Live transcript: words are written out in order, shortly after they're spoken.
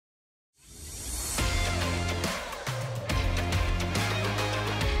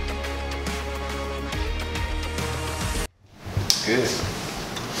good?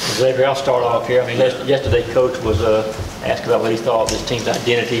 Xavier, I'll start off here. I mean, yesterday Coach was asked about what he thought this team's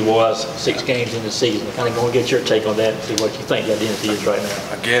identity was 6 games in the season. Kind of going to get your take on that and see what you think the identity is right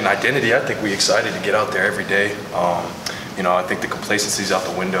now. Again, identity, I think we're excited to get out there every day. You know, I think the complacency's out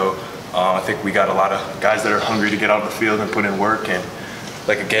the window. I think we got a lot of guys that are hungry to get out on the field and put in work. And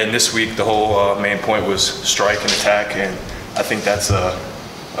like again, this week, the whole main point was strike and attack, and I think that's a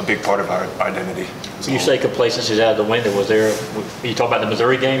big part of our identity. So you say complacency is out of the window. Was there? You talk about the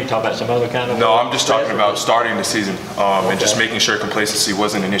Missouri game? You talk about some other kind of? No, I'm just talking about starting the season and just making sure complacency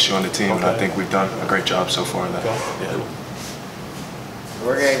wasn't an issue on the team. And I think we've done a great job so far in that. Yeah.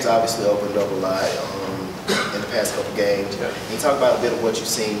 Our games obviously opened up a lot in the past couple games. Yeah. Can you talk about a bit of what you've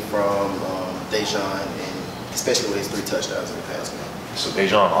seen from Dejan, and especially with his 3 touchdowns in the past game? So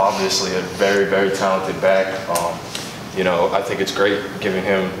Dejan, obviously a very, very talented back. You know, I think it's great giving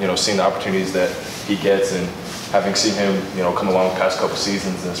him, you know, seeing the opportunities that he gets, and having seen him, you know, come along the past couple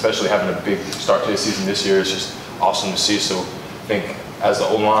seasons, and especially having a big start to the season this year is just awesome to see. So I think as the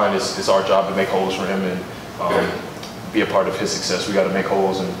O-line, it's our job to make holes for him and be a part of his success. We got to make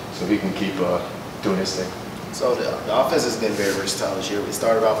holes, and so he can keep doing his thing. So the offense has been very versatile this year. We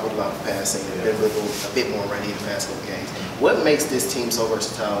started off with a lot of passing and been a bit more running in the past couple games. What makes this team so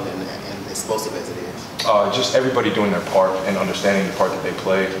versatile and explosive as it is? Just everybody doing their part and understanding the part that they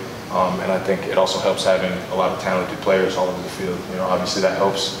play. And I think it also helps having a lot of talented players all over the field. You know, obviously that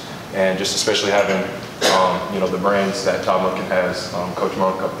helps. And just especially having, you know, the brains that Todd Monken has, Coach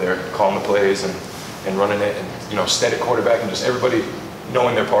Monk up there calling the plays and running it, and, you know, steady quarterback, and just everybody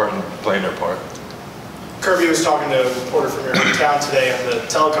knowing their part and playing their part. Kirby was talking to a reporter from your hometown today on the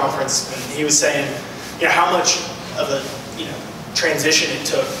teleconference, and he was saying, you know, how much of a, you know, transition it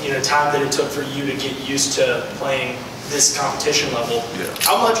took, you know, time that it took for you to get used to playing this competition level. Yeah.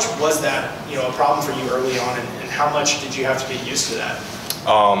 How much was that, you know, a problem for you early on, and how much did you have to get used to that?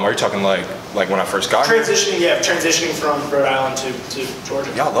 Are you talking like when I first got here? Transitioning from Rhode Island to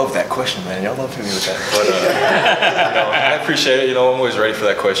Georgia. Y'all love that question, man. Y'all love hitting me with that. But you know, I appreciate it. You know, I'm always ready for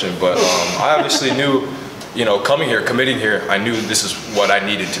that question. But I obviously knew, you know, coming here, committing here, I knew this is what I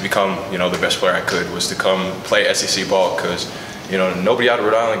needed to become, you know, the best player I could, was to come play SEC ball, because, you know, nobody out of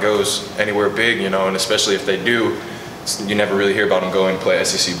Rhode Island goes anywhere big, you know, and especially if they do, you never really hear about them going to play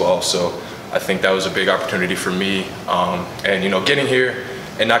SEC ball. So I think that was a big opportunity for me. And, you know, getting here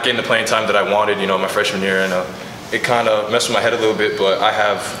and not getting the playing time that I wanted, you know, my freshman year, and it kind of messed with my head a little bit, but I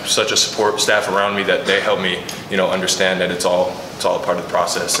have such a support staff around me that they help me, you know, understand that it's all a part of the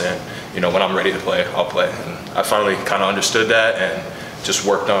process. And, you know, when I'm ready to play, I'll play. And I finally kind of understood that and just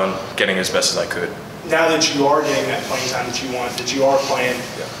worked on getting as best as I could. Now that you are getting that playing time that you want, that you are playing,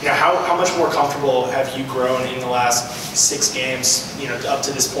 you know, how much more comfortable have you grown in the last 6 games, you know, up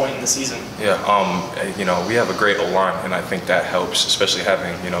to this point in the season? Yeah, you know, we have a great O-line, and I think that helps, especially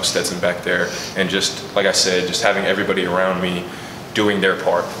having, you know, Stetson back there, and just, like I said, just having everybody around me doing their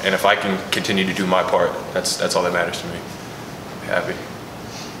part. And if I can continue to do my part, that's all that matters to me. Happy.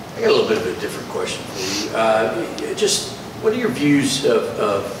 I got a little bit of a different question for you. Just what are your views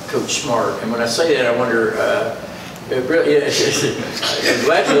of Coach Smart? And when I say that, I wonder, I'm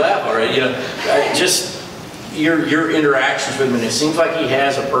glad you laugh already. You know, just your interactions with him. And it seems like he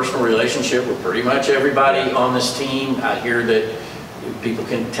has a personal relationship with pretty much everybody on this team. I hear that people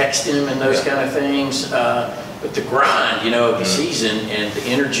can text him and those kind of things. But the grind, you know, of the season and the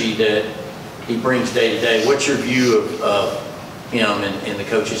energy that he brings day to day. What's your view of him and the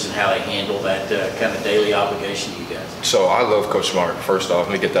coaches and how they handle that kind of daily obligation to you guys? So I love Coach Smart, first off.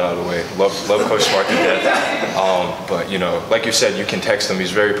 Let me get that out of the way. Love Coach Smart to death. But, you know, like you said, you can text him.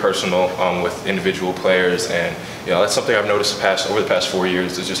 He's very personal with individual players. And, you know, that's something I've noticed over the past 4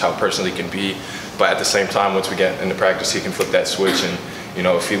 years, is just how personal he can be. But at the same time, once we get into practice, he can flip that switch. And, you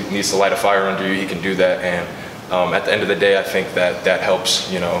know, if he needs to light a fire under you, he can do that. And at the end of the day, I think that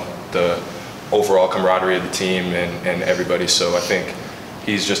helps, you know, the overall camaraderie of the team and everybody. So I think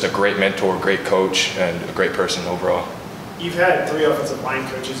he's just a great mentor, great coach, and a great person overall. You've had 3 offensive line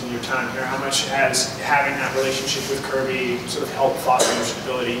coaches in your time here. How much has having that relationship with Kirby sort of helped foster your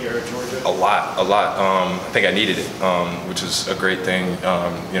stability here at Georgia? A lot. I think I needed it, which is a great thing.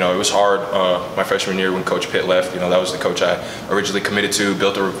 You know, it was hard my freshman year when Coach Pitt left. You know, that was the coach I originally committed to,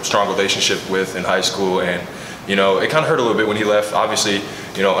 built a strong relationship with in high school, and, you know, it kind of hurt a little bit when he left. Obviously,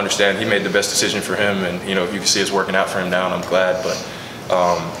 you know, understand he made the best decision for him, and, you know, you can see it's working out for him now, and I'm glad. But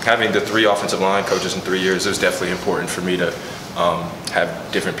having the 3 offensive line coaches in 3 years, it was definitely important for me to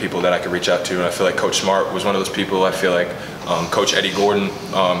have different people that I could reach out to. And I feel like Coach Smart was one of those people. I feel like Coach Eddie Gordon,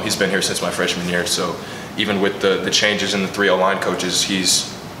 he's been here since my freshman year. So even with the changes in the 3 O-line coaches,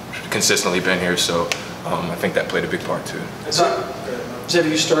 he's consistently been here. So I think that played a big part too.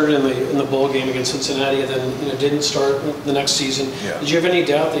 Xavier, you started in the bowl game against Cincinnati, and then didn't start the next season. Yeah. Did you have any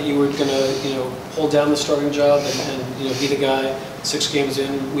doubt that you were going to hold down the starting job and be the guy 6 games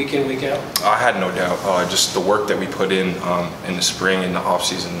in, week out? I had no doubt. Just the work that we put in the spring and the off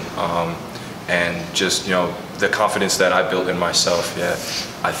season, and just the confidence that I built in myself. Yeah,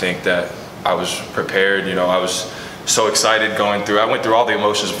 I think that I was prepared. I was so excited going through. I went through all the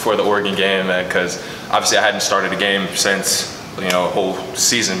emotions before the Oregon game, because obviously I hadn't started a game since a whole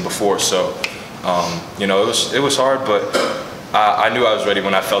season before. So it was hard, but I knew I was ready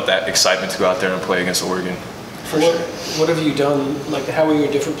when I felt that excitement to go out there and play against Oregon. What have you done? Like, how are you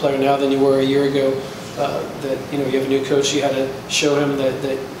a different player now than you were a year ago? That you have a new coach. You had to show him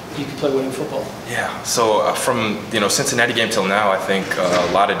that you could play winning football. Yeah. So from Cincinnati game till now, I think a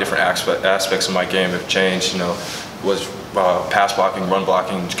lot of different aspects of my game have changed. Was pass blocking, run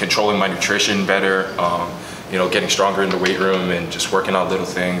blocking, controlling my nutrition better. Getting stronger in the weight room and just working on little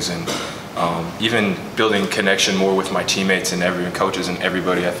things, and even building connection more with my teammates and coaches and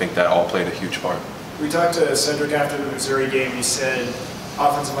everybody. I think that all played a huge part. We talked to Cedric after the Missouri game. He said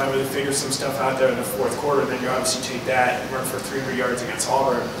offensive line really figured some stuff out there in the fourth quarter. Then you obviously take that and run for 300 yards against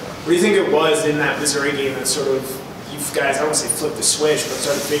Auburn. What do you think it was in that Missouri game that sort of, you guys, I don't want to say flipped the switch, but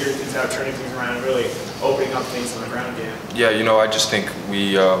started figuring things out, turning things around, and really opening up things on the ground game? Yeah, I just think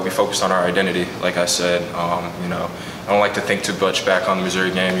we focused on our identity. Like I said, I don't like to think too much back on the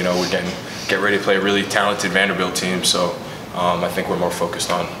Missouri game. We're get ready to play a really talented Vanderbilt team, so I think we're more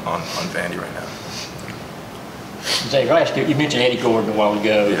focused on Vandy right now. Xavier, I asked you mentioned Eddie Gordon a while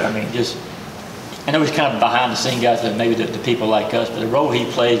ago. Yeah. I mean, I know he's kind of behind the scene guys that maybe the people like us, but the role he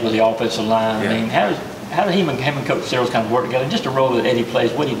plays with the offensive line, yeah. I mean, how do him and Coach Searles kind of work together? And just the role that Eddie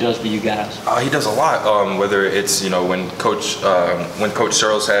plays, what he does for you guys? He does a lot. Whether it's when Coach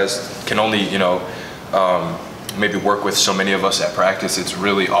Searles can only maybe work with so many of us at practice. It's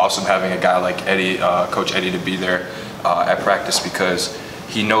really awesome having a guy like Eddie, Coach Eddie, to be there at practice, because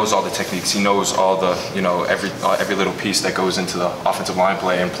he knows all the techniques. He knows all the every little piece that goes into the offensive line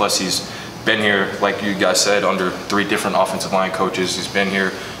play, and plus he's been here, like you guys said, under 3 different offensive line coaches. He's been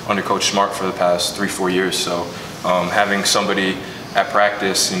here under Coach Smart for the past 3-4 years. So having somebody at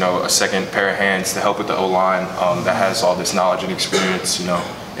practice, a second pair of hands to help with the O-line that has all this knowledge and experience,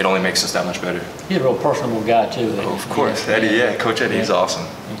 it only makes us that much better. He's a real personable guy too. Oh, of course, Eddie. Yeah, Coach Eddie is awesome.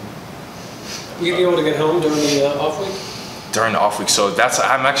 Will you be able to get home during the off week? During the off week, so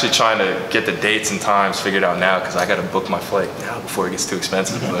I'm actually trying to get the dates and times figured out now, because I got to book my flight now before it gets too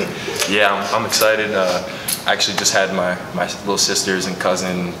expensive. But yeah, I'm excited. I actually just had my little sisters and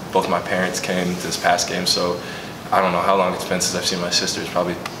cousin, both my parents came to this past game, so I don't know how long it's been since I've seen my sisters,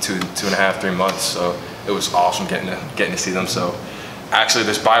 probably 2.5, 3 months. So it was awesome getting to see them. So actually,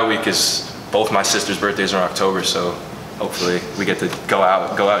 this bye week is both my sisters' birthdays are in October, so hopefully we get to go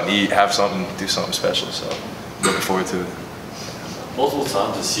out and eat, have something, do something special. So looking forward to it. Multiple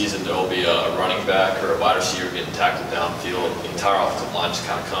times this season, there will be a running back or a wide receiver getting tackled downfield. The entire offensive line just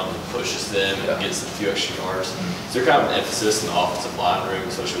kind of comes and pushes them and gets a few extra yards. Is there kind of an emphasis in the offensive line room,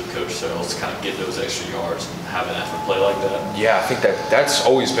 especially with Coach Searles, to kind of get those extra yards and have an effort play like that? Yeah, I think that's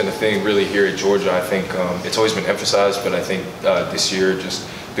always been the thing really here at Georgia. I think it's always been emphasized, but I think this year, just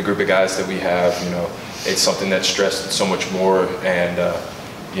the group of guys that we have, it's something that's stressed so much more, and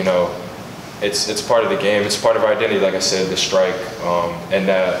it's part of the game. It's part of our identity, like I said, the strike, and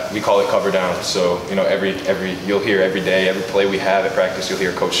we call it cover down. So you'll hear every day, every play we have at practice, you'll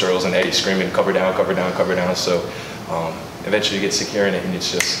hear Coach Searles and Eddie screaming cover down, cover down, cover down. So eventually you get secure in it, and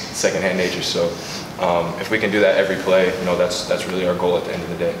it's just secondhand nature. So if we can do that every play, that's really our goal at the end of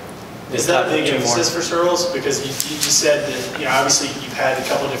the day. Is that a big emphasis for Searles? Because you just said that, obviously you've had a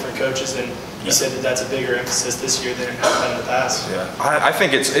couple different coaches, and you said that that's a bigger emphasis this year than it has been in the past. Yeah, I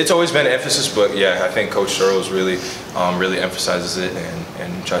think it's always been an emphasis, but yeah, I think Coach Searles really emphasizes it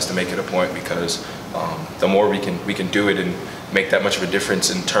and tries to make it a point, because the more we can do it and make that much of a difference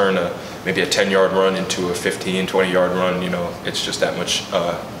and turn maybe a 10-yard run into a 15, 20-yard run, it's just that much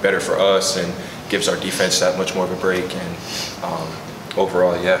better for us and gives our defense that much more of a break. And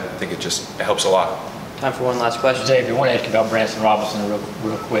overall, yeah, I think it helps a lot. Time for one last question. Xavier, I want to ask you about Branson Robinson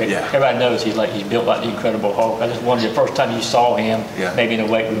real quick. Yeah. Everybody knows he's built like the Incredible Hulk. I just wondered, the first time you saw him, maybe in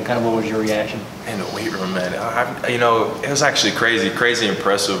the weight room, kind of what was your reaction? In the weight room, man, it was actually crazy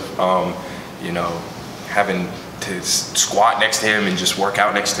impressive. Having to squat next to him and just work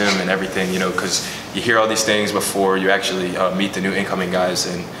out next to him and everything. Because you hear all these things before you actually meet the new incoming guys,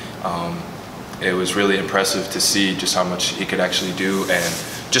 and it was really impressive to see just how much he could actually do.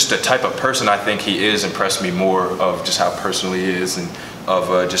 And just the type of person I think he is impressed me more, of just how personal he is, and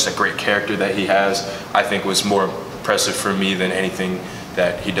of just a great character that he has, I think was more impressive for me than anything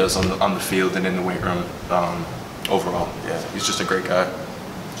that he does on the field and in the weight room overall. Yeah, he's just a great guy.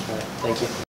 Thank you.